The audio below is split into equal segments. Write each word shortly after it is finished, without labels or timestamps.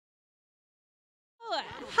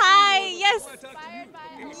Hi. Yes.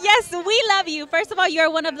 Yes, we love you. First of all, you're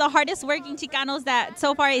one of the hardest working Chicanos that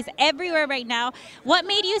so far is everywhere right now. What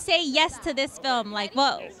made you say yes to this film? Like,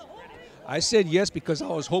 whoa. I said yes because I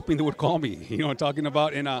was hoping they would call me. You know, talking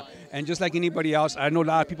about and just like anybody else, I know a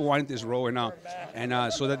lot of people wanted this role,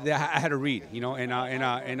 and so that I had to read. You know,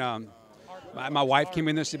 my wife came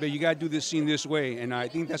in there and said, "But you got to do this scene this way," and I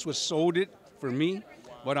think that's what sold it for me.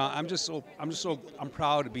 But I'm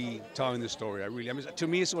proud to be telling this story. I mean, to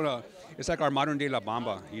me, it's like our modern day La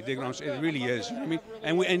Bamba. You dig what I'm saying? It really is. You know what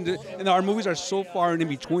I mean? And our movies are so far in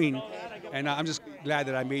between, and I'm just glad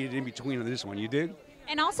that I made it in between on this one. You dig?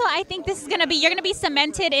 And also, I think this is you're gonna be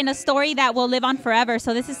cemented in a story that will live on forever.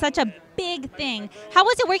 So this is such a big thing. How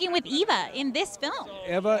was it working with Eva in this film?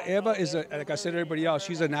 Eva is like I said to everybody else.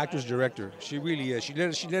 She's an actress director. She really is. She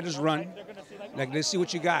let us run. Like, let's see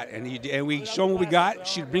what you got, and we show them what we got.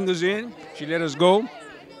 She'd bring us in. She let us go,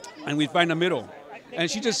 and we'd find the middle. And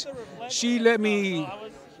she let me.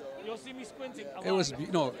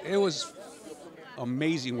 It was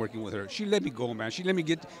amazing working with her. She let me go, man. She let me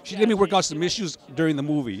work out some issues during the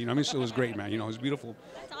movie. You know what I mean? So it was great, man. You know, it was beautiful.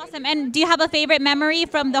 That's awesome. And do you have a favorite memory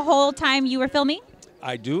from the whole time you were filming?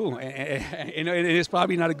 I do, and it's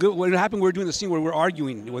probably not a good. What happened? We were doing the scene where we're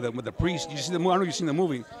arguing with the priest. You see the movie? I don't know if you've seen the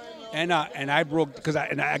movie. And I broke because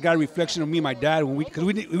I got a reflection of me and my dad because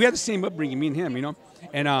we had the same upbringing, me and him, you know.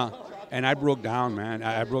 And I broke down, man.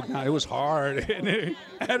 I broke down. It was hard. And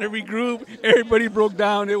I had to regroup. Everybody broke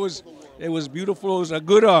down. It was beautiful. It was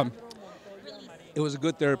a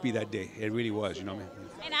good therapy that day. It really was, you know what I mean?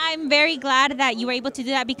 And I'm very glad that you were able to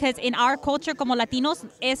do that because in our culture, como Latinos,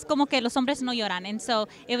 es como que los hombres no lloran. And so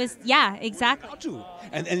it was, yeah, exactly. How to.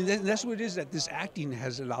 And that's what it is, that this acting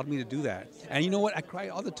has allowed me to do that. And you know what? I cry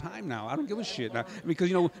all the time now. I don't give a shit now.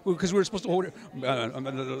 Because, because we're supposed to hold it. Los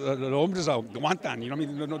hombres aguantan. You know what I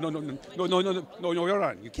mean? No,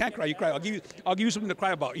 lloran. You can't cry. You cry. I'll give you something to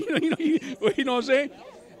cry about. You know what I'm saying?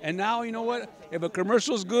 And now, you know what? If a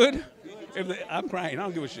commercial's good, I'm crying. I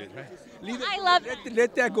don't give a shit, man.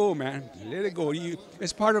 Let that go, man. Let it go.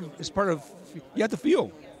 It's part of. You have to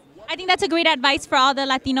feel. I think that's a great advice for all the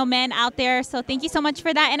Latino men out there. So thank you so much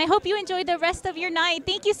for that, and I hope you enjoy the rest of your night.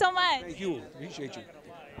 Thank you so much. Thank you. Appreciate you.